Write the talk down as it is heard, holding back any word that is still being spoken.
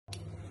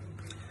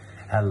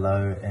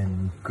Hello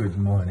and good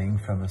morning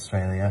from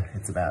Australia.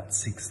 It's about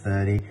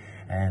 6:30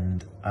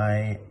 and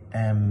I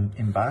am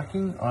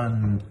embarking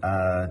on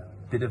a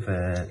bit of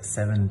a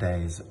 7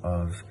 days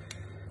of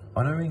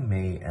honoring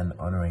me and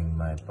honoring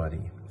my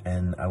body.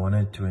 And I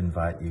wanted to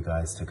invite you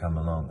guys to come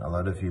along. A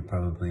lot of you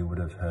probably would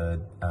have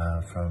heard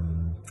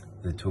from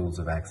the tools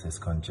of access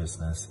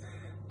consciousness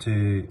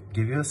to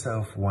give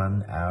yourself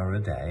 1 hour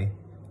a day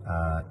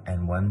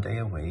and 1 day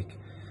a week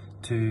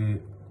to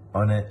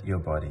honor your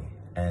body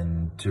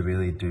and to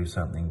really do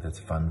something that's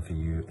fun for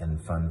you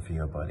and fun for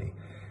your body.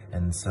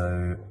 And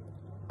so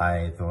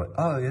I thought,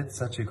 oh, it's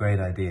such a great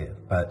idea,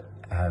 but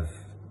have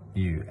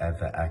you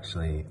ever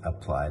actually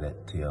applied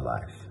it to your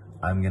life?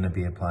 I'm going to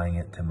be applying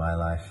it to my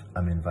life.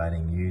 I'm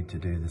inviting you to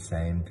do the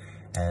same,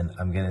 and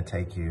I'm going to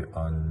take you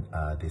on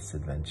this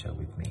adventure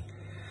with me.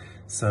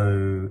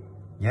 So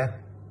yeah,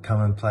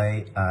 come and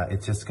play.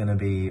 It's just going to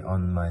be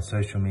on my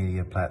social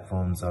media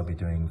platforms. I'll be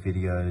doing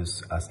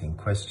videos, asking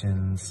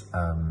questions,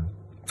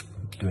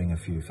 doing a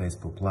few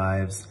Facebook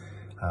lives,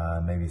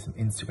 maybe some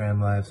Instagram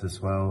lives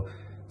as well.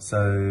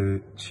 So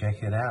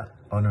check it out.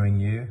 Honoring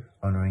you,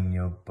 honoring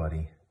your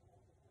body.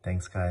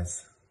 Thanks,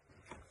 guys.